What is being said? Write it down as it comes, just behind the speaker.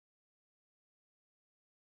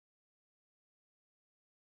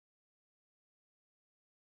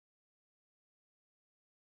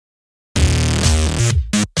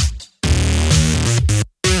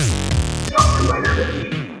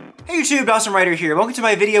YouTube, Awesome Writer here. Welcome to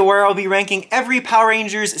my video where I'll be ranking every Power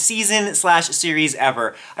Rangers season/series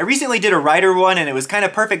ever. I recently did a writer one and it was kind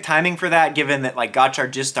of perfect timing for that, given that like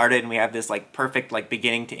Gotchard just started and we have this like perfect like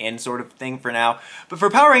beginning to end sort of thing for now. But for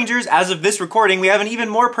Power Rangers, as of this recording, we have an even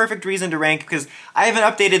more perfect reason to rank because I haven't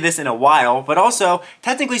updated this in a while, but also,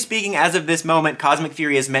 technically speaking, as of this moment, Cosmic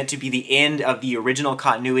Fury is meant to be the end of the original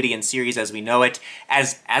continuity and series as we know it.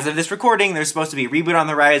 As of this recording, there's supposed to be a reboot on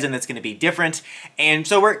the horizon that's going to be different, and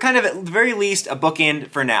so we're kind of at the very least a bookend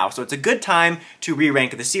for now. So it's a good time to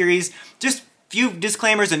re-rank the series. Just few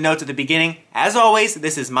disclaimers and notes at the beginning. As always,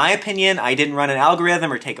 this is my opinion. I didn't run an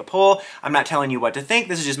algorithm or take a poll. I'm not telling you what to think.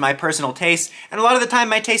 This is just my personal taste. And a lot of the time,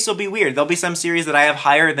 my tastes will be weird. There'll be some series that I have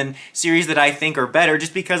higher than series that I think are better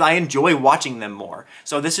just because I enjoy watching them more.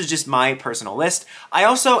 So this is just my personal list. I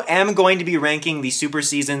also am going to be ranking the super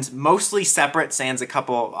seasons mostly separate, sans a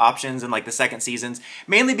couple options in like the second seasons,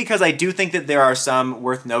 mainly because I do think that there are some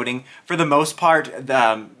worth noting. For the most part,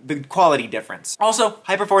 the quality difference. Also,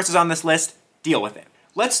 Hyperforce is on this list. Deal with it.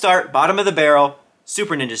 Let's start bottom of the barrel,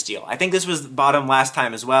 Super Ninja Steel. I think this was bottom last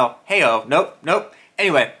time as well. Hey-oh, nope.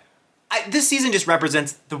 Anyway, this season just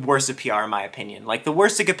represents the worst of PR in my opinion. Like the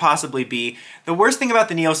worst it could possibly be. The worst thing about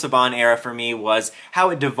the Neo Saban era for me was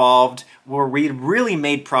how it devolved, where we really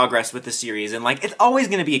made progress with the series. And like, it's always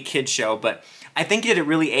going to be a kid's show, but I think that it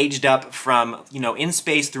really aged up from, you know, In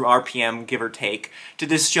Space through RPM, give or take, to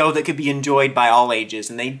this show that could be enjoyed by all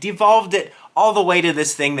ages. And they devolved it all the way to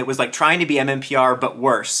this thing that was like trying to be MMPR but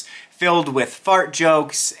worse, filled with fart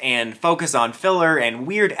jokes and focus on filler and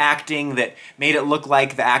weird acting that made it look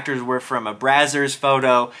like the actors were from a Brazzers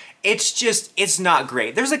photo. It's not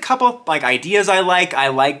great. There's a couple like ideas I like. I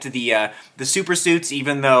liked the super suits,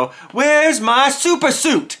 even though, where's my super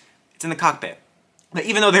suit? It's in the cockpit. But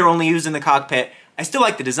even though they were only used in the cockpit, I still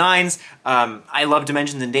like the designs. I love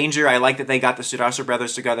Dimensions in Danger. I like that they got the Sudarsha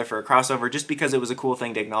brothers together for a crossover just because it was a cool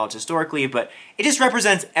thing to acknowledge historically, but it just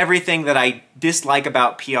represents everything that I dislike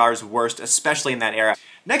about PR's worst, especially in that era.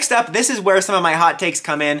 Next up, this is where some of my hot takes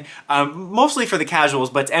come in, mostly for the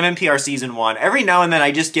casuals, but it's MMPR Season 1. Every now and then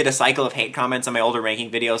I just get a cycle of hate comments on my older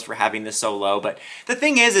ranking videos for having this so low, but the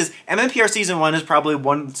thing is MMPR Season 1 is probably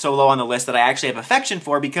one so low on the list that I actually have affection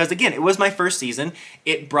for because, again, it was my first season.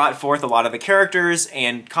 It brought forth a lot of the characters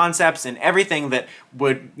and concepts and everything that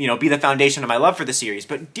would, you know, be the foundation of my love for the series,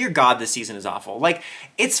 but dear God, this season is awful. Like,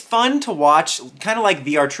 it's fun to watch, kind of like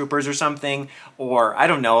VR Troopers or something, or, I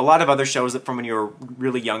don't know, a lot of other shows that from when you were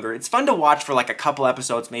really younger. It's fun to watch for like a couple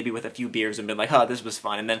episodes, maybe with a few beers, and be like, oh, this was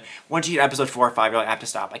fun. And then once you hit episode 4 or 5, you're like, I have to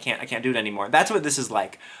stop. I can't do it anymore. That's what this is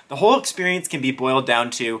like. The whole experience can be boiled down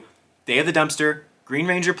to Day of the Dumpster, Green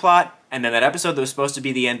Ranger plot, and then that episode that was supposed to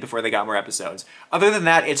be the end before they got more episodes. Other than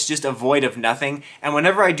that, it's just a void of nothing, and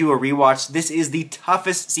whenever I do a rewatch, this is the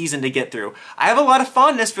toughest season to get through. I have a lot of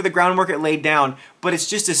fondness for the groundwork it laid down, but it's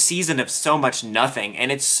just a season of so much nothing,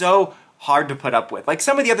 and it's so hard to put up with. Like,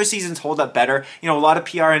 some of the other seasons hold up better. You know, a lot of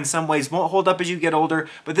PR in some ways won't hold up as you get older,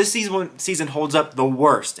 but this season holds up the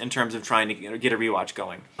worst in terms of trying to get a rewatch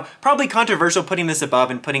going. Probably controversial putting this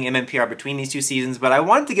above and putting MMPR between these two seasons, but I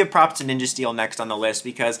wanted to give props to Ninja Steel next on the list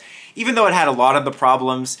because even though it had a lot of the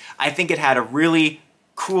problems, I think it had a really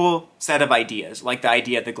cool set of ideas, like the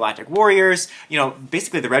idea of the Galactic Warriors. You know,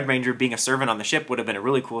 basically the Red Ranger being a servant on the ship would have been a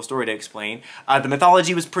really cool story to explain. The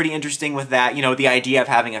mythology was pretty interesting with that, you know, the idea of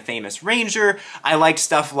having a famous ranger. I liked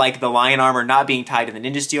stuff like the lion armor not being tied to the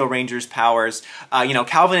Ninja Steel Ranger's powers. You know,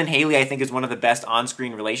 Calvin and Haley I think is one of the best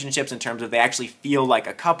on-screen relationships in terms of they actually feel like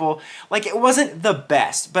a couple. Like, it wasn't the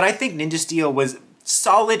best, but I think Ninja Steel was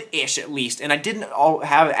solid-ish at least, and I didn't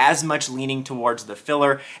have as much leaning towards the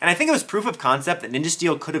filler, and I think it was proof of concept that Ninja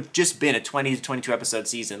Steel could have just been a 20 to 22 episode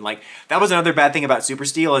season. Like, that was another bad thing about Super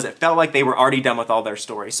Steel, is it felt like they were already done with all their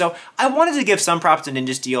stories. So I wanted to give some props to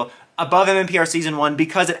Ninja Steel above MMPR Season 1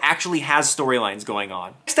 because it actually has storylines going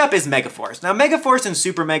on. Next up is Megaforce. Now, Megaforce and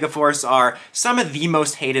Super Megaforce are some of the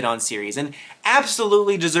most hated on series, and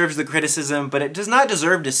absolutely deserves the criticism, but it does not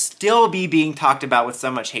deserve to still be being talked about with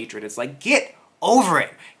so much hatred. It's like, get over it.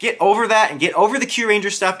 Get over that and get over the Q Ranger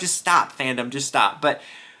stuff. Just stop, fandom. Just stop. But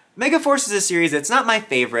Megaforce is a series that's not my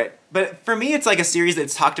favorite, but for me it's like a series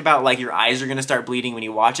that's talked about like your eyes are going to start bleeding when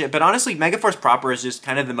you watch it, but honestly Megaforce proper is just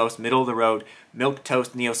kind of the most middle-of-the-road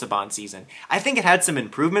milquetoast Neo Saban season. I think it had some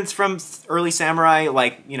improvements from early Samurai,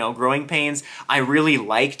 like, you know, Growing Pains. I really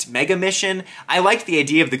liked Mega Mission. I liked the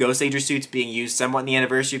idea of the Ghost Ranger suits being used somewhat in the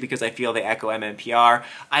anniversary because I feel they echo MMPR.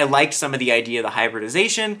 I liked some of the idea of the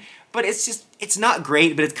hybridization, but it's not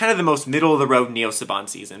great, but it's kind of the most middle-of-the-road Neo Saban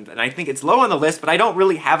season, and I think it's low on the list, but I don't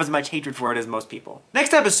really have as much hatred for it as most people.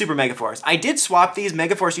 Next up is Super Megaforce. I did swap these.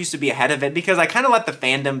 Megaforce used to be ahead of it because I kind of let the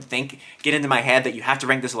fandom get into my head that you have to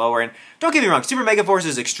rank this lower. And don't get me wrong, Super Megaforce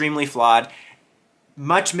is extremely flawed.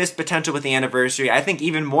 Much missed potential with the anniversary. I think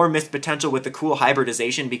even more missed potential with the cool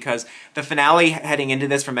hybridization, because the finale heading into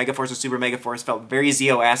this from Megaforce and Super Megaforce felt very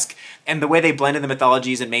Zeo-esque, and the way they blended the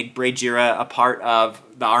mythologies and made Braid Jira a part of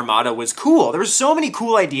the Armada was cool. There were so many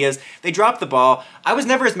cool ideas. They dropped the ball. I was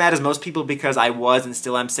never as mad as most people because I was and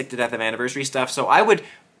still am sick to death of anniversary stuff, so I would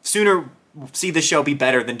sooner see the show be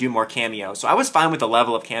better than do more cameos. So I was fine with the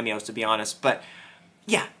level of cameos, to be honest. But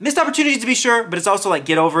yeah, missed opportunities to be sure, but it's also like,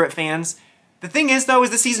 get over it, fans. The thing is, though,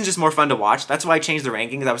 is the season's just more fun to watch. That's why I changed the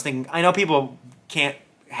rankings. I was thinking, I know people can't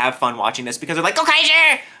have fun watching this because they're like, okay,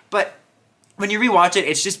 sure! But when you rewatch it,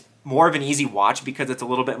 it's just more of an easy watch because it's a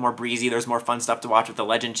little bit more breezy. There's more fun stuff to watch with the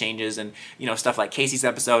legend changes and, you know, stuff like Casey's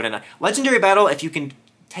episode. And a legendary battle, if you can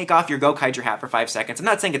take off your Gokaiger hat for 5 seconds. I'm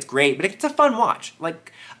not saying it's great, but it's a fun watch.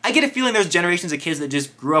 Like, I get a feeling there's generations of kids that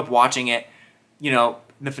just grew up watching it, you know,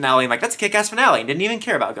 in the finale, and like, that's a kick-ass finale, and didn't even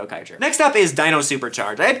care about Gokaiger. Next up is Dino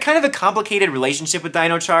Supercharge. I had kind of a complicated relationship with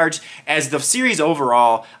Dino Charge, as the series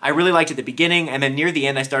overall, I really liked at the beginning, and then near the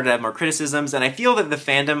end I started to have more criticisms, and I feel that the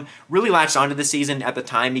fandom really latched onto the season at the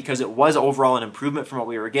time because it was overall an improvement from what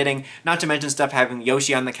we were getting, not to mention stuff having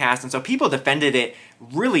Yoshi on the cast, and so people defended it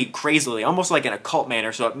really crazily, almost like in a cult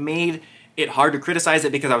manner, so it made it hard to criticize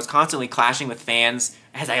it because I was constantly clashing with fans,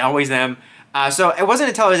 as I always am. So it wasn't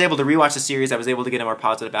until I was able to rewatch the series I was able to get a more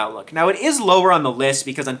positive outlook. Now, it is lower on the list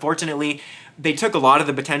because, unfortunately, they took a lot of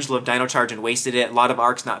the potential of Dino Charge and wasted it. A lot of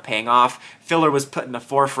arcs not paying off. Filler was put in the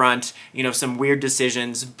forefront. You know, some weird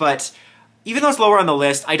decisions. But even though it's lower on the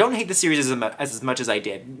list, I don't hate the series as much as I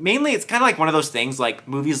did. Mainly, it's kind of like one of those things, like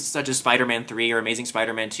movies such as Spider-Man 3 or Amazing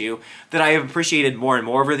Spider-Man 2, that I have appreciated more and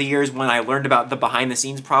more over the years when I learned about the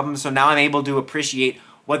behind-the-scenes problems. So now I'm able to appreciate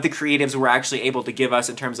what the creatives were actually able to give us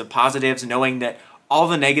in terms of positives, knowing that all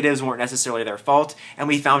the negatives weren't necessarily their fault, and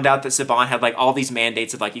we found out that Saban had like all these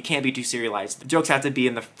mandates of like, you can't be too serialized, the jokes have to be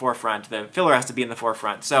in the forefront, the filler has to be in the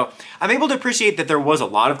forefront. So I'm able to appreciate that there was a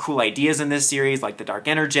lot of cool ideas in this series, like the Dark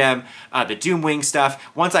Energem, the Doomwing stuff.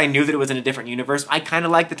 Once I knew that it was in a different universe, I kind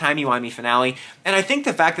of liked the timey-wimey finale, and I think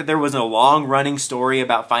the fact that there was a long-running story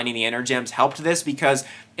about finding the Energems helped this, because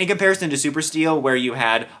in comparison to Super Steel, where you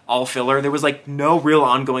had all filler, there was like no real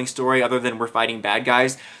ongoing story other than we're fighting bad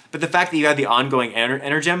guys. But the fact that you had the ongoing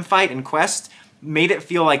Energem fight and quest made it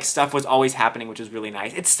feel like stuff was always happening, which was really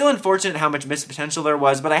nice. It's still unfortunate how much missed potential there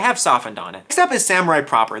was, but I have softened on it. Next up is Samurai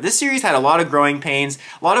proper. This series had a lot of growing pains,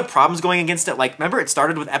 a lot of problems going against it. Like, remember it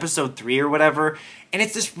started with episode 3 or whatever, and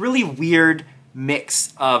it's this really weird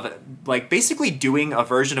mix of like basically doing a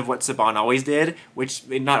version of what Saban always did, which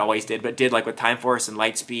not always did, but did like with Time Force and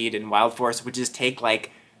Lightspeed and Wild Force, which is take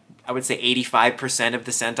like, I would say 85% of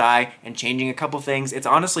the Sentai and changing a couple things. It's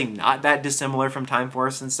honestly not that dissimilar from Time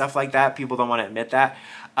Force and stuff like that. People don't want to admit that.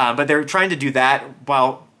 But they're trying to do that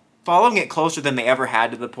while following it closer than they ever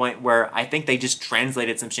had, to the point where I think they just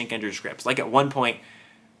translated some Shinkenger scripts. Like at one point,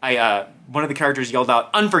 one of the characters yelled out,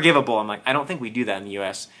 "Unforgivable." I'm like, I don't think we do that in the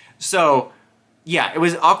US. So yeah, it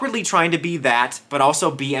was awkwardly trying to be that, but also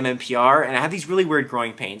be MMPR, and I had these really weird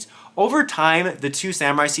growing pains. Over time, the 2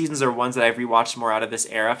 Samurai seasons are ones that I've rewatched more out of this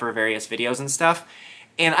era for various videos and stuff,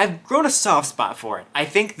 and I've grown a soft spot for it. I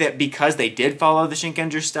think that because they did follow the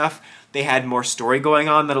Shinkenger stuff, they had more story going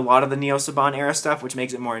on than a lot of the Neo Saban era stuff, which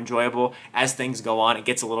makes it more enjoyable. As things go on, it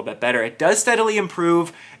gets a little bit better. It does steadily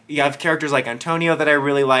improve. You have characters like Antonio that I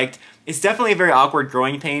really liked. It's definitely a very awkward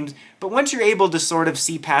growing pains, but once you're able to sort of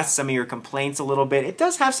see past some of your complaints a little bit, it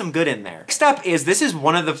does have some good in there. Next up is, this is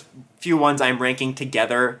one of the few ones I'm ranking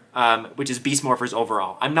together, which is Beast Morphers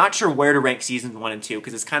overall. I'm not sure where to rank seasons 1 and 2,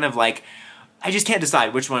 because it's kind of like, I just can't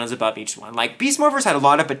decide which one is above each one. Like, Beast Morphers had a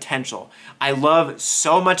lot of potential. I love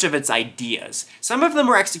so much of its ideas. Some of them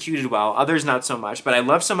were executed well, others not so much, but I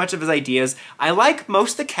love so much of his ideas. I like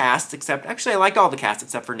most of the cast, except, actually I liked all the cast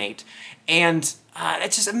except for Nate. And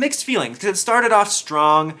it's just a mixed feelings, because it started off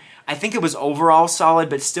strong. I think it was overall solid,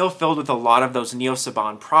 but still filled with a lot of those Neo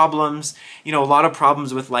Saban problems. You know, a lot of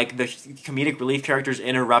problems with like the comedic relief characters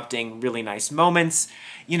interrupting really nice moments.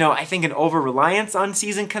 You know, I think an over-reliance on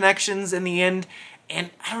season connections in the end.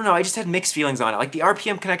 And I don't know, I just had mixed feelings on it. Like, the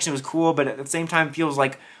RPM connection was cool, but at the same time feels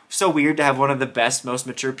like so weird to have one of the best, most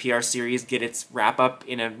mature PR series get its wrap-up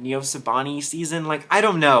in a Neo Saban-y season. Like, I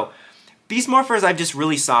don't know. Beast Morphers I've just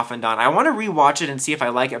really softened on. I want to rewatch it and see if I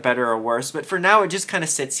like it better or worse, but for now it just kind of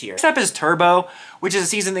sits here. Next up is Turbo, which is a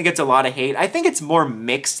season that gets a lot of hate. I think it's more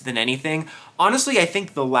mixed than anything. Honestly, I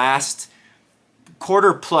think the last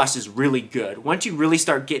quarter plus is really good. Once you really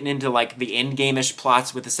start getting into like the end-game-ish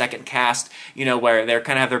plots with the second cast, you know, where they're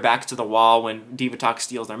kind of have their backs to the wall when Divatox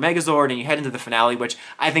steals their Megazord, and you head into the finale, which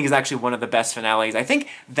I think is actually one of the best finales. I think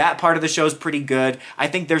that part of the show is pretty good. I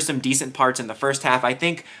think there's some decent parts in the first half. I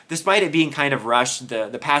think despite it being kind of rushed,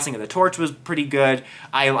 the passing of the torch was pretty good.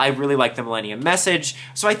 I really like the Millennium Message.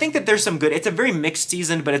 So I think that there's some good. It's a very mixed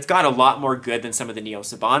season, but it's got a lot more good than some of the Neo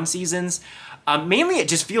Saban seasons. Mainly, it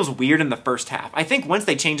just feels weird in the first half. I think once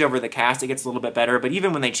they change over the cast, it gets a little bit better, but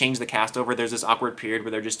even when they change the cast over, there's this awkward period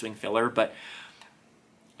where they're just doing filler, but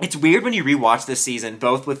it's weird when you rewatch this season,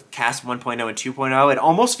 both with Cast 1.0 and 2.0. It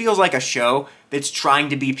almost feels like a show that's trying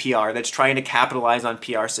to be PR, that's trying to capitalize on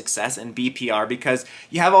PR success and be PR, because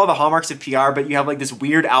you have all the hallmarks of PR, but you have like this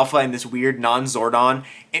weird alpha and this weird non-Zordon.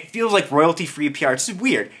 It feels like royalty-free PR. It's just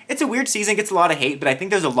weird. It's a weird season, gets a lot of hate, but I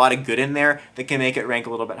think there's a lot of good in there that can make it rank a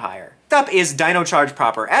little bit higher. Next up is Dino Charge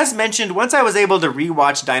proper. As mentioned, once I was able to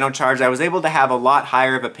rewatch Dino Charge, I was able to have a lot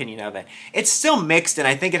higher of opinion of it. It's still mixed, and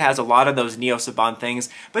I think it has a lot of those Neo Saban things,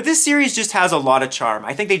 but this series just has a lot of charm.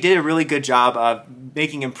 I think they did a really good job of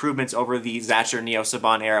making improvements over the Zatcher Neo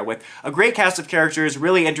Saban era with a great cast of characters,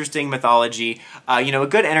 really interesting mythology, you know, a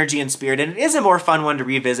good energy and spirit, and it is a more fun one to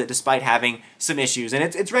revisit despite having some issues. And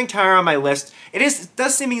it's ranked higher on my list. It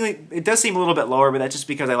does seem a little bit lower, but that's just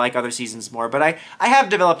because I like other seasons more. But I have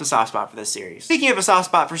developed a soft spot for this series. Speaking of a soft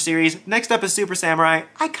spot for series, next up is Super Samurai.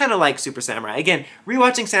 I kind of like Super Samurai. Again,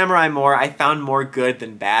 rewatching Samurai more, I found more good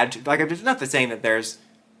than bad. Like, I'm not saying that there's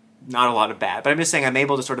not a lot of bad, but I'm just saying I'm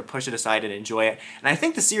able to sort of push it aside and enjoy it. And I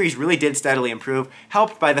think the series really did steadily improve,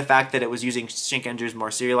 helped by the fact that it was using Shinkenger's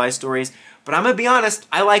more serialized stories. But I'm gonna be honest,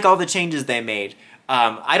 I like all the changes they made.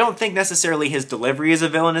 I don't think necessarily his delivery as a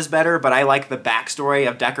villain is better, but I like the backstory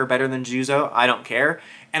of Decker better than Juzo. I don't care.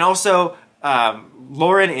 And also,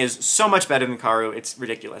 Lauren is so much better than Karu, it's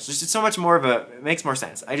ridiculous. It's just so much more of a, it makes more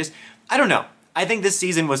sense. I don't know. I think this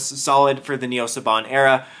season was solid for the Neo Saban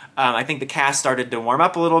era. I think the cast started to warm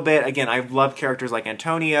up a little bit. Again, I love characters like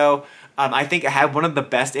Antonio. I think it had one of the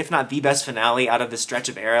best, if not the best finale out of the stretch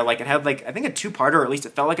of era. Like, it had, like, I think a two-parter, or at least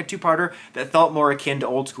it felt like a two-parter, that felt more akin to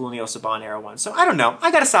old school Neo Saban era ones. So I don't know.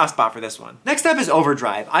 I got a soft spot for this one. Next up is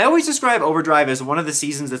Overdrive. I always describe Overdrive as one of the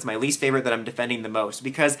seasons that's my least favorite that I'm defending the most,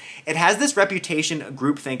 because it has this reputation,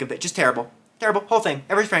 groupthink of it, just terrible. Terrible. Whole thing.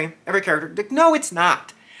 Every frame, every character. Like, no, it's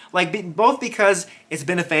not. Like, both because it's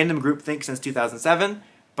been a fandom groupthink since 2007,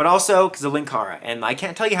 but also because of Linkara, and I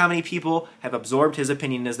can't tell you how many people have absorbed his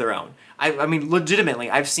opinion as their own. I mean, legitimately,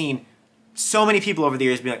 I've seen so many people over the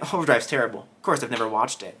years be like, oh, Overdrive's terrible. Of course, I've never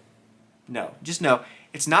watched it. No, just no.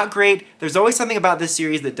 It's not great. There's always something about this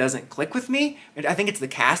series that doesn't click with me. And I think it's the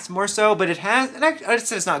cast more so, but it has, and I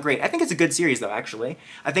said it's not great. I think it's a good series though, actually.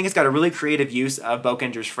 I think it's got a really creative use of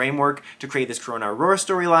Bokenger's framework to create this Corona Aurora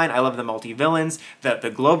storyline. I love the multi-villains,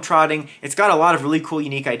 the globe-trotting. It's got a lot of really cool,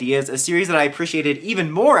 unique ideas. A series that I appreciated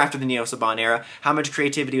even more after the Neo Saban era, how much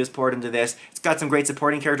creativity was poured into this. It's got some great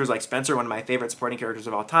supporting characters like Spencer, one of my favorite supporting characters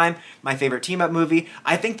of all time, my favorite team-up movie.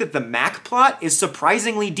 I think that the Mac plot is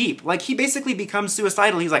surprisingly deep. Like, he basically becomes suicidal.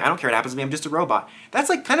 He's like, I don't care what happens to me, I'm just a robot. That's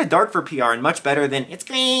like kind of dark for PR and much better than It's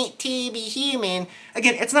Great to Be Human.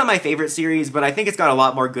 Again, it's not my favorite series, but I think it's got a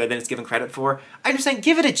lot more good than it's given credit for. I'm just saying,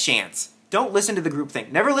 give it a chance. Don't listen to the groupthink.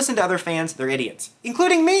 Never listen to other fans. They're idiots.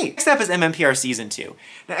 Including me. Next up is MMPR Season 2.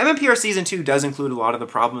 Now, MMPR Season 2 does include a lot of the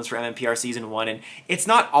problems for MMPR Season 1, and it's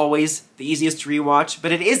not always the easiest to rewatch,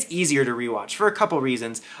 but it is easier to rewatch for a couple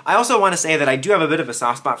reasons. I also want to say that I do have a bit of a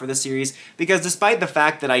soft spot for this series, because despite the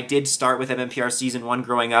fact that I did start with MMPR Season 1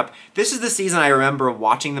 growing up, this is the season I remember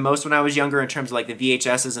watching the most when I was younger in terms of like the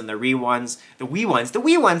VHSs and the Wii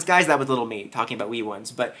ones, guys, that was little me talking about Wii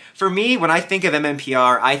ones. But for me, when I think of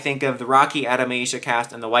MMPR, I think of the Rocky, Adam Aisha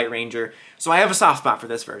cast, and the White Ranger, so I have a soft spot for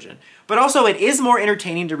this version. But also, it is more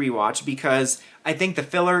entertaining to rewatch because I think the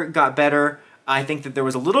filler got better. I think that there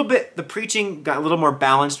was a little bit, the preaching got a little more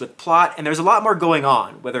balanced with plot, and there's a lot more going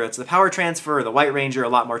on, whether it's the power transfer or the White Ranger, a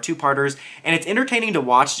lot more two-parters, and it's entertaining to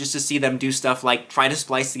watch just to see them do stuff like try to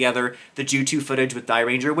splice together the Ju2 footage with Die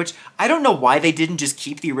Ranger, which I don't know why they didn't just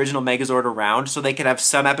keep the original Megazord around so they could have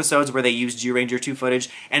some episodes where they used Ju Ranger 2 footage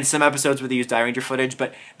and some episodes where they used Die Ranger footage,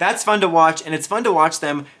 but that's fun to watch, and it's fun to watch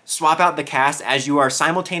them swap out the cast as you are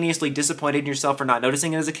simultaneously disappointed in yourself for not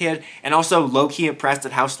noticing it as a kid, and also low-key impressed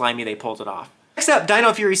at how slimy they pulled it off. Next up,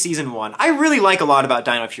 Dino Fury Season 1. I really like a lot about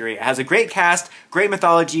Dino Fury. It has a great cast, great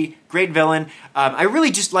mythology, great villain. I really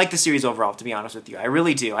just like the series overall, to be honest with you. I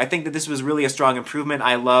really do. I think that this was really a strong improvement.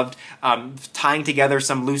 I loved tying together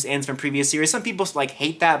some loose ends from previous series. Some people like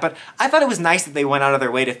hate that, but I thought it was nice that they went out of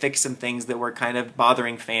their way to fix some things that were kind of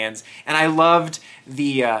bothering fans. And I loved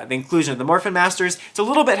the inclusion of the Morphin Masters. It's a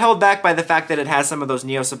little bit held back by the fact that it has some of those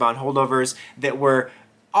Neo Saban holdovers that were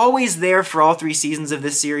always there for all 3 seasons of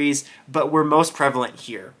this series, but were most prevalent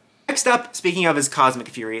here. Next up, speaking of, is Cosmic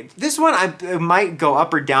Fury. This one I might go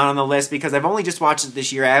up or down on the list because I've only just watched it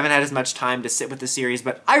this year. I haven't had as much time to sit with the series,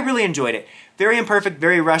 but I really enjoyed it. Very imperfect,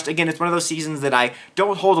 very rushed. Again, it's one of those seasons that I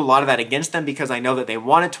don't hold a lot of that against them because I know that they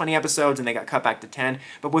wanted 20 episodes and they got cut back to 10.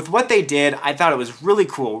 But with what they did, I thought it was really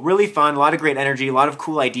cool, really fun, a lot of great energy, a lot of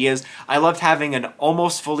cool ideas. I loved having an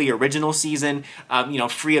almost fully original season, you know,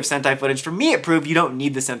 free of Sentai footage. For me, it proved you don't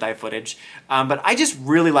need the Sentai footage. But I just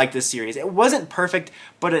really liked this series. It wasn't perfect,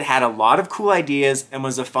 but it had a lot of cool ideas and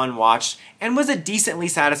was a fun watch and was a decently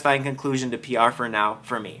satisfying conclusion to PR for now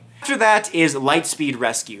for me. After that is Lightspeed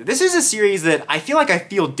Rescue. This is a series that I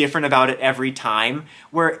feel different about it every time,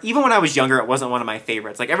 where even when I was younger, it wasn't one of my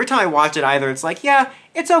favorites. Like every time I watch it, either it's like, yeah,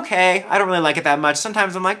 it's okay, I don't really like it that much.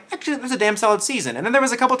 Sometimes I'm like, actually, that's a damn solid season. And then there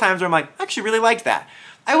was a couple times where I'm like, I actually really liked that.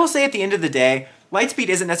 I will say at the end of the day, Lightspeed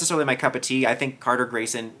isn't necessarily my cup of tea. I think Carter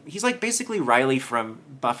Grayson, he's like basically Riley from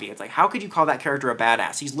Buffy. It's like, how could you call that character a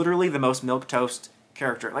badass? He's literally the most milquetoast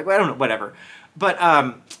character. Like, I don't know, whatever. But,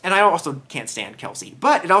 and I also can't stand Kelsey.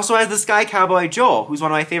 But it also has the Sky Cowboy Joel, who's one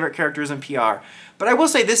of my favorite characters in PR. But I will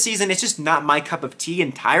say this season, it's just not my cup of tea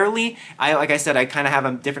entirely. Like I said, I kind of have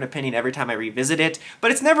a different opinion every time I revisit it.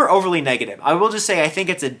 But it's never overly negative. I will just say I think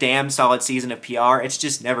it's a damn solid season of PR. It's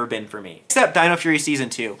just never been for me. Except Dino Fury Season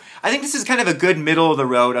 2. I think this is kind of a good middle of the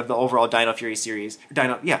road of the overall Dino Fury series.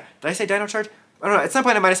 Yeah, did I say Dino Charge? I don't know, at some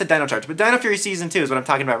point I might have said Dino Charge, but Dino Fury Season 2 is what I'm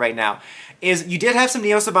talking about right now. Is you did have some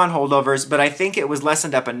Neo Saban holdovers, but I think it was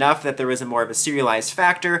lessened up enough that there was a more of a serialized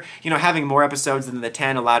factor. You know, having more episodes than the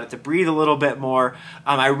 10 allowed it to breathe a little bit more.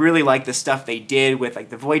 I really like the stuff they did with like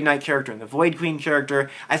the Void Knight character and the Void Queen character.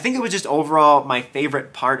 I think it was just overall my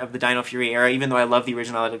favorite part of the Dino Fury era, even though I love the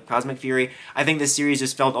originality of Cosmic Fury. I think this series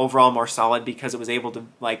just felt overall more solid because it was able to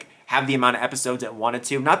like have the amount of episodes it wanted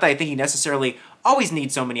to. Not that I think you necessarily always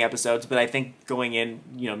need so many episodes, but I think going in,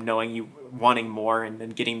 you know, knowing you wanting more and then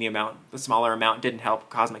getting the smaller amount didn't help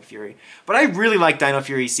Cosmic Fury. But I really like Dino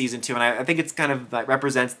Fury Season 2, and I think it's kind of like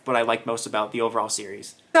represents what I like most about the overall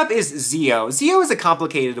series. Next up is Zeo. Zeo is a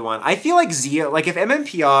complicated one. I feel like Zeo, like if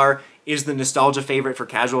MMPR is the nostalgia favorite for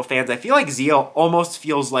casual fans, I feel like Zeo almost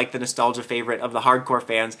feels like the nostalgia favorite of the hardcore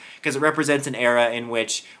fans because it represents an era in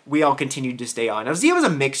which we all continued to stay on. Now, Zeo is a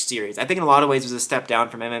mixed series. I think in a lot of ways it was a step down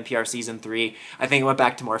from MMPR Season 3. I think it went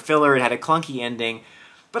back to more filler. It had a clunky ending.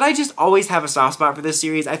 But I just always have a soft spot for this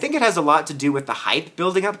series. I think it has a lot to do with the hype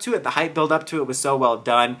building up to it. The hype build up to it was so well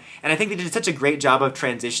done, and I think they did such a great job of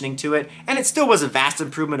transitioning to it, and it still was a vast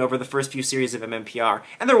improvement over the first few series of MMPR.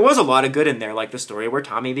 And there was a lot of good in there, like the story where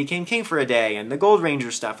Tommy became king for a day, and the Gold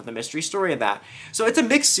Ranger stuff, and the mystery story of that. So it's a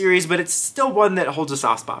mixed series, but it's still one that holds a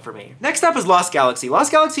soft spot for me. Next up is Lost Galaxy. Lost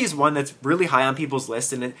Galaxy is one that's really high on people's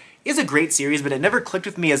list, and it is a great series, but it never clicked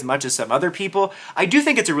with me as much as some other people. I do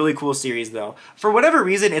think it's a really cool series, though. For whatever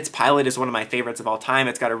reason, its pilot is one of my favorites of all time.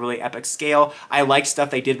 It's got a really epic scale. I like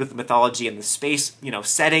stuff they did with the mythology and the space, you know,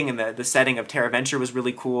 setting, and the setting of Terra Venture was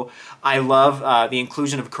really cool. I love the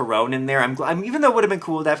inclusion of Corone in there. Even though it would have been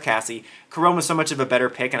cool to have Cassie, Corone was so much of a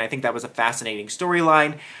better pick, and I think that was a fascinating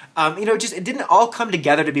storyline. You know, it didn't all come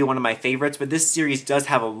together to be one of my favorites, but this series does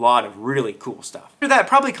have a lot of really cool stuff. After that,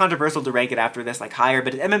 probably controversial to rank it after this, like higher,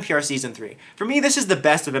 but MMPR Season 3. For me, this is the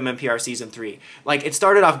best of MMPR Season 3. Like, it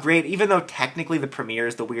started off great, even though technically the premiere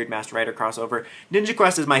is the Weird Master Rider crossover. Ninja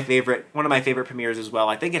Quest is my favorite, one of my favorite premieres as well.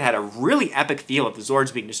 I think it had a really epic feel of the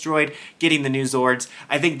Zords being destroyed, getting the new Zords.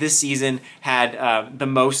 I think this season had the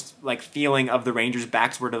most, like, feeling of the Rangers'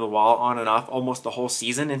 backs were to the wall on and off almost the whole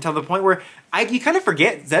season, until the point where you kind of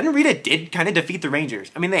forget Zed and Rita did kind of defeat the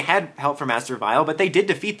Rangers. I mean, they had help from Master Vile, but they did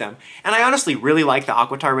defeat them. And I honestly really like the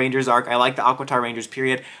Aquatar Rangers arc. I like the Aquatar Rangers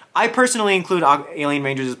period. I personally include Alien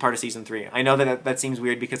Rangers as part of Season 3. I know that seems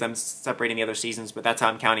weird because I'm separating the other seasons, but that's how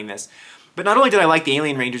I'm counting this. But not only did I like the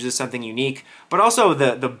Alien Rangers as something unique, but also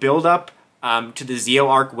the build-up to the Zeo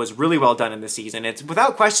arc was really well done in this season. It's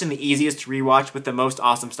without question the easiest to rewatch with the most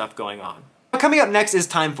awesome stuff going on. Coming up next is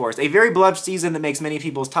Time Force, a very beloved season that makes many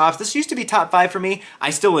people's tops. This used to be top 5 for me.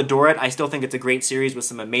 I still adore it. I still think it's a great series with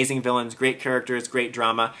some amazing villains, great characters, great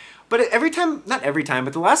drama. But every time, not every time,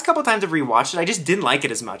 but the last couple times I've rewatched it, I just didn't like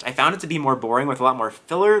it as much. I found it to be more boring with a lot more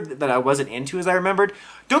filler that I wasn't into as I remembered.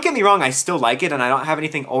 Don't get me wrong, I still like it and I don't have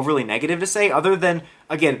anything overly negative to say other than,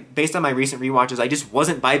 again, based on my recent rewatches, I just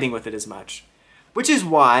wasn't vibing with it as much. Which is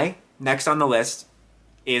why, next on the list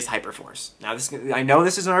is Hyperforce. Now, I know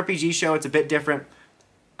this is an RPG show, it's a bit different.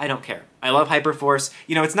 I don't care. I love Hyperforce.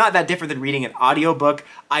 You know, it's not that different than reading an audiobook.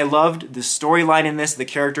 I loved the storyline in this, the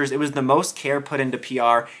characters. It was the most care put into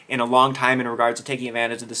PR in a long time in regards to taking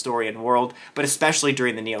advantage of the story and world, but especially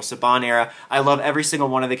during the Neo Saban era. I love every single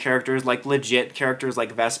one of the characters, like legit characters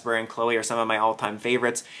like Vesper and Chloe are some of my all-time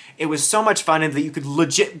favorites. It was so much fun and that you could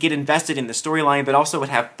legit get invested in the storyline, but also would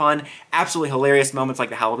have fun, absolutely hilarious moments like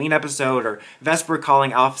the Halloween episode or Vesper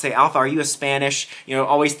calling Alpha, say, Alpha, are you a Spanish? You know,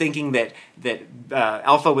 always thinking that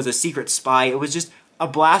Alpha was a secret spy. It was just a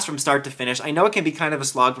blast from start to finish. I know it can be kind of a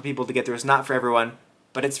slog for people to get through. It's not for everyone,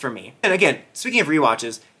 but it's for me. And again, speaking of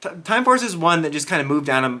rewatches, Time Force is one that just kind of moved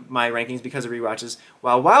down on my rankings because of rewatches,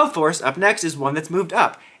 while Wild Force up next is one that's moved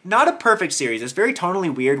up. Not a perfect series. It's very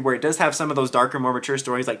tonally weird where it does have some of those darker, more mature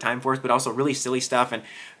stories like Time Force, but also really silly stuff, and,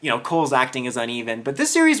 you know, Cole's acting is uneven. But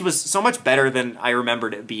this series was so much better than I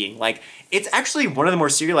remembered it being. Like, it's actually one of the more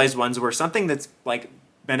serialized ones where something that's, like,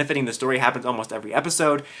 benefiting the story happens almost every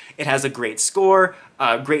episode. It has a great score,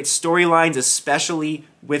 great storylines, especially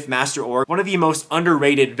with Master Org, one of the most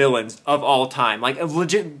underrated villains of all time. Like,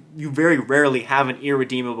 legit, you very rarely have an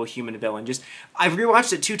irredeemable human villain. I've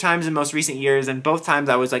rewatched it 2 times in most recent years, and both times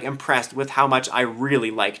I was like impressed with how much I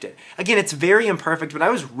really liked it. Again, it's very imperfect, but I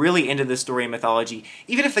was really into this story and mythology,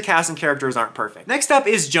 even if the cast and characters aren't perfect. Next up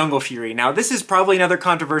is Jungle Fury. Now, this is probably another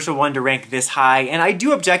controversial one to rank this high, and I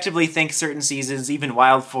do objectively think certain seasons, even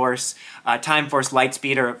Wild Force, Time Force,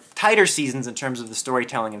 Lightspeed, are tighter seasons in terms of the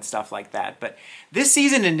storytelling and stuff like that. But this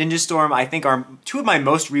season and Ninja Storm, I think, are 2 of my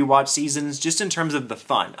most rewatched seasons just in terms of the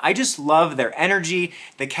fun. I just love their energy,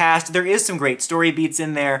 the cast. There is some great story beats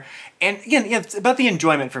in there. And again, yeah, it's about the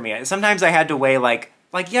enjoyment for me. Sometimes I had to weigh like,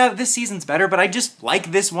 yeah, this season's better, but I just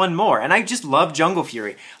like this one more. And I just love Jungle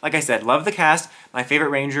Fury. Like I said, love the cast. My favorite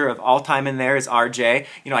Ranger of all time in there is RJ.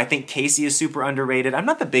 You know, I think Casey is super underrated. I'm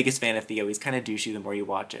not the biggest fan of Theo. He's kind of douchey the more you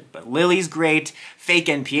watch it. But Lily's great. Fake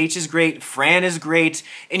NPH is great. Fran is great.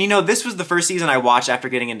 And you know, this was the first season I watched after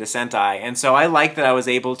getting into Sentai. And so I like that I was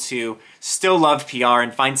able to still love PR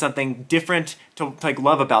and find something different to like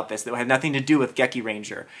love about this that had nothing to do with Geki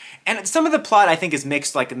Ranger. And some of the plot I think is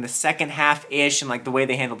mixed like in the second half-ish, and like the way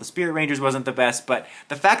they handled the Spirit Rangers wasn't the best, but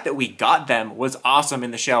the fact that we got them was awesome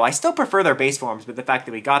in the show. I still prefer their base forms, but the fact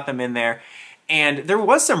that we got them in there. And there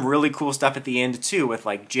was some really cool stuff at the end too with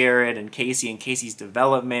like Jared and Casey's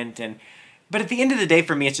development. But at the end of the day,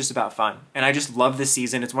 for me, it's just about fun. And I just love this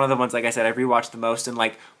season. It's one of the ones, like I said, I've rewatched the most. And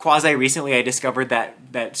like quasi-recently, I discovered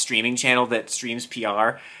that streaming channel that streams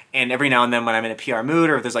PR. And every now and then when I'm in a PR mood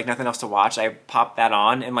or if there's like nothing else to watch, I pop that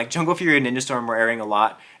on. And like Jungle Fury and Ninja Storm were airing a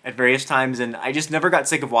lot at various times, and I just never got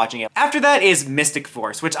sick of watching it. After that is Mystic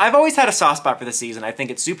Force, which I've always had a soft spot for the season. I think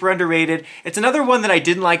it's super underrated. It's another one that I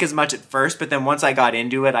didn't like as much at first, but then once I got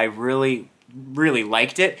into it, I really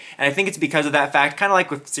liked it, and I think it's because of that fact, kind of like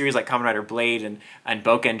with series like Kamen Rider Blade and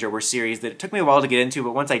Bokenger were series that it took me a while to get into,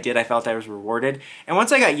 but once I did, I felt I was rewarded. And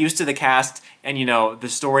once I got used to the cast and, you know, the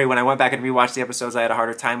story, when I went back and rewatched the episodes I had a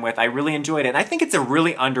harder time with, I really enjoyed it. And I think it's a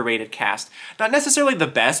really underrated cast. Not necessarily the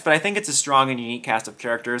best, but I think it's a strong and unique cast of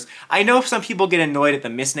characters. I know some people get annoyed at the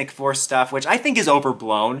Mystic Force stuff, which I think is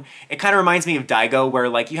overblown. It kind of reminds me of Daigo, where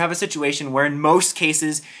like you have a situation where in most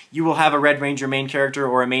cases you will have a Red Ranger main character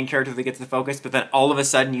or a main character that gets the focus, but then all of a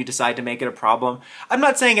sudden you decide to make it a problem. I'm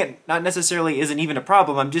not saying it not necessarily isn't even a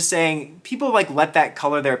problem. I'm just saying people like let that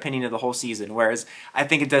color their opinion of the whole season, whereas I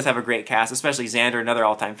think it does have a great cast, especially Xander, another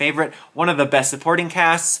all-time favorite, one of the best supporting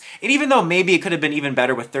casts. And even though maybe it could have been even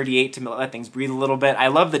better with 38 to let things breathe a little bit, I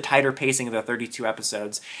love the tighter pacing of the 32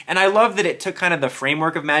 episodes. And I love that it took kind of the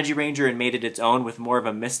framework of Magi Ranger and made it its own with more of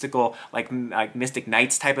a mystical, like Mystic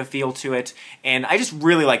Knights type of feel to it. And I just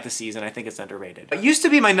really like the season. I think it's underrated. It used to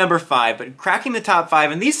be my number 5, but cracking the top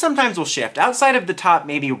 5, and these sometimes will shift. Outside of the top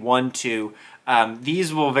maybe 1, 2,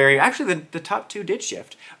 these will vary. Actually, the top 2 did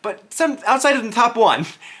shift, but some outside of the top 1,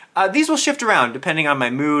 these will shift around depending on my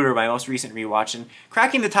mood or my most recent rewatch. And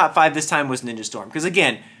cracking the top 5 this time was Ninja Storm, because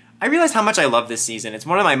again, I realized how much I love this season. It's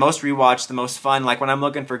one of my most rewatched, the most fun, like when I'm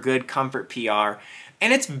looking for good comfort PR.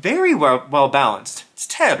 And it's very well balanced. It's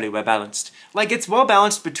terribly well balanced. Like, it's well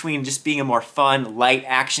balanced between just being a more fun, light,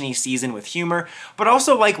 actiony season with humor, but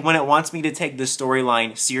also like when it wants me to take the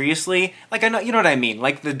storyline seriously. Like, I know, you know what I mean?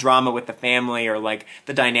 Like the drama with the family, or like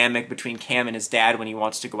the dynamic between Cam and his dad when he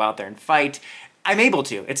wants to go out there and fight. I'm able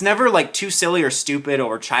to. It's never like too silly or stupid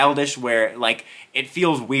or childish where like it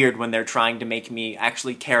feels weird when they're trying to make me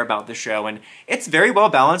actually care about the show. And it's very well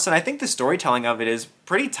balanced, and I think the storytelling of it is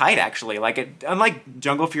pretty tight actually. Like, it, unlike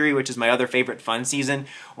Jungle Fury, which is my other favorite fun season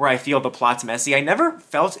where I feel the plot's messy, I never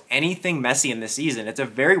felt anything messy in this season. It's a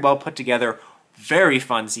very well put together, very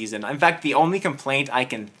fun season. In fact, the only complaint I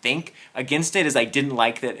can think against it is I didn't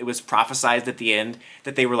like that it was prophesized at the end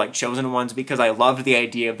that they were like chosen ones, because I loved the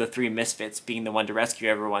idea of the three misfits being the one to rescue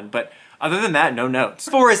everyone. But other than that, no notes.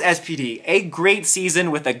 4 is SPD. A great season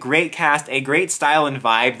with a great cast, a great style and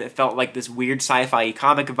vibe that felt like this weird sci-fi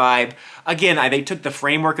comic vibe. Again, they took the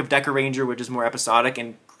framework of Deca Ranger, which is more episodic,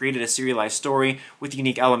 and created a serialized story with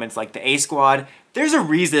unique elements like the A Squad. There's a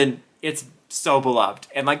reason it's so beloved,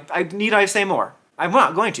 and like, need I say more? I'm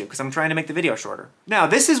not going to, because I'm trying to make the video shorter. Now,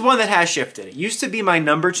 this is one that has shifted. It used to be my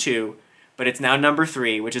number 2, but it's now number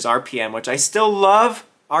 3, which is RPM, which I still love.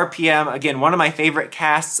 RPM, again, one of my favorite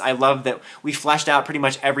casts. I love that we fleshed out pretty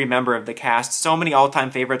much every member of the cast. So many all-time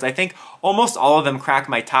favorites. I think almost all of them crack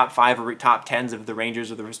my top 5 or top 10s of the Rangers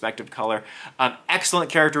of the respective color. Excellent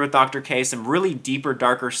character with Dr. K, some really deeper,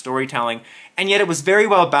 darker storytelling, and yet it was very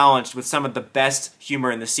well balanced with some of the best humor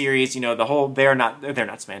in the series. You know, the whole they're not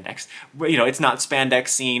spandex. You know, it's not spandex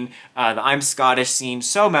scene, the I'm Scottish scene,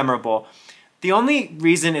 so memorable. The only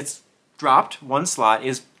reason it's dropped one slot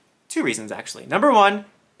is 2 reasons actually. Number 1,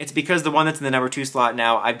 it's because the one that's in the number 2 slot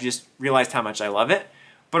now, I've just realized how much I love it.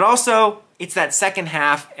 But also, it's that second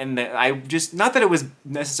half, and I just, not that it was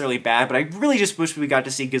necessarily bad, but I really just wish we got to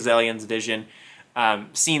see Gazellion's vision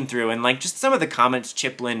seen through. And like, just some of the comments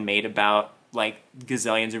Chiplin made about like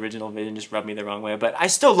Gazellion's original vision just rubbed me the wrong way. But I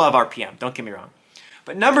still love RPM, don't get me wrong.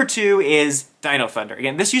 But number 2 is Dino Thunder.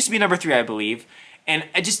 Again, this used to be number 3, I believe. And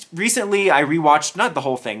I just recently, I rewatched, not the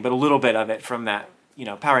whole thing, but a little bit of it from that, you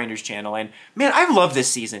know, Power Rangers channel, and man, I love this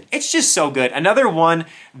season. It's just so good. Another one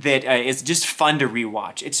that is just fun to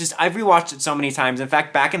rewatch. It's just, I've rewatched it so many times. In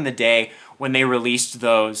fact, back in the day when they released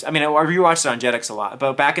those, I mean, I rewatched it on Jetix a lot,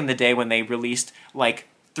 but back in the day when they released like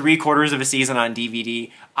 3/4 of a season on DVD,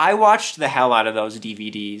 I watched the hell out of those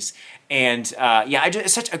DVDs. And yeah,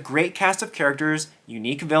 it's such a great cast of characters,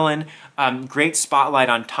 unique villain, great spotlight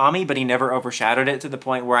on Tommy, but he never overshadowed it to the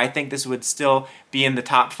point where I think this would still be in the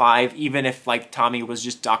top 5, even if like Tommy was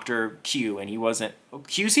just Dr. Q and he wasn't. Oh,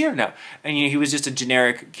 Q's here? No. And you know, he was just a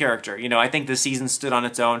generic character. You know, I think the season stood on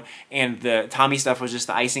its own, and the Tommy stuff was just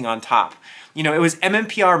the icing on top. You know, it was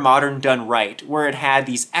mmpr modern done right, where it had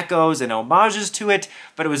these echoes and homages to it,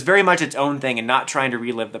 but it was very much its own thing and not trying to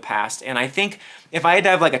relive the past. And I think if I had to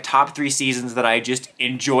have like a top 3 seasons that I just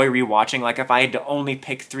enjoy rewatching, like if I had to only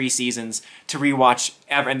pick 3 seasons to rewatch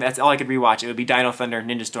ever, and that's all I could rewatch, it would be Dino Thunder,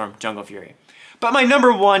 Ninja Storm, Jungle Fury. But my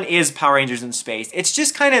number 1 is Power Rangers in Space. It's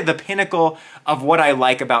just kind of the pinnacle of what I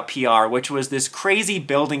like about PR, which was this crazy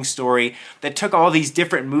building story that took all these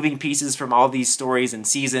different moving pieces from all these stories and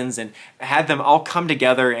seasons and had them all come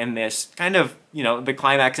together in this kind of, you know, the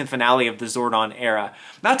climax and finale of the Zordon era.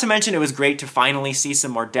 Not to mention, it was great to finally see some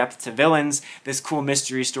more depth to villains, this cool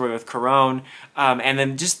mystery story with Corone, and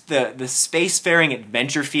then just the spacefaring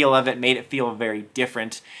adventure feel of it made it feel very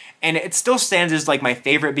different. And it still stands as like my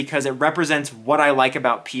favorite because it represents what I like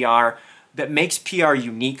about PR that makes PR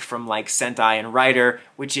unique from like Sentai and Rider,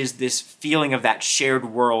 which is this feeling of that shared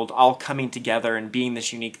world all coming together and being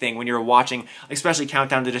this unique thing when you're watching, especially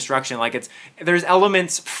Countdown to Destruction. Like there's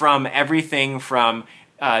elements from everything from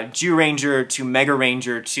Jew Ranger to Mega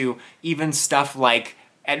Ranger to even stuff like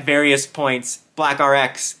at various points Black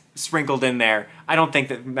RX sprinkled in there. I don't think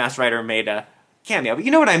that Masked Rider made a cameo, but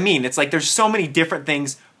you know what I mean. It's like there's so many different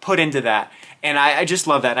things put into that, and I just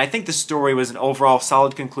love that. And I think the story was an overall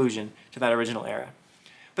solid conclusion to that original era.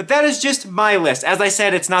 But that is just my list. As I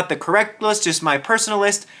said, it's not the correct list, just my personal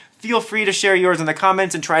list. Feel free to share yours in the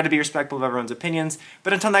comments and try to be respectful of everyone's opinions.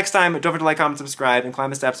 But until next time, don't forget to like, comment, subscribe, and climb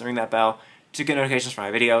the steps and ring that bell to get notifications for my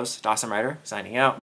videos. Dawson Ryder, signing out.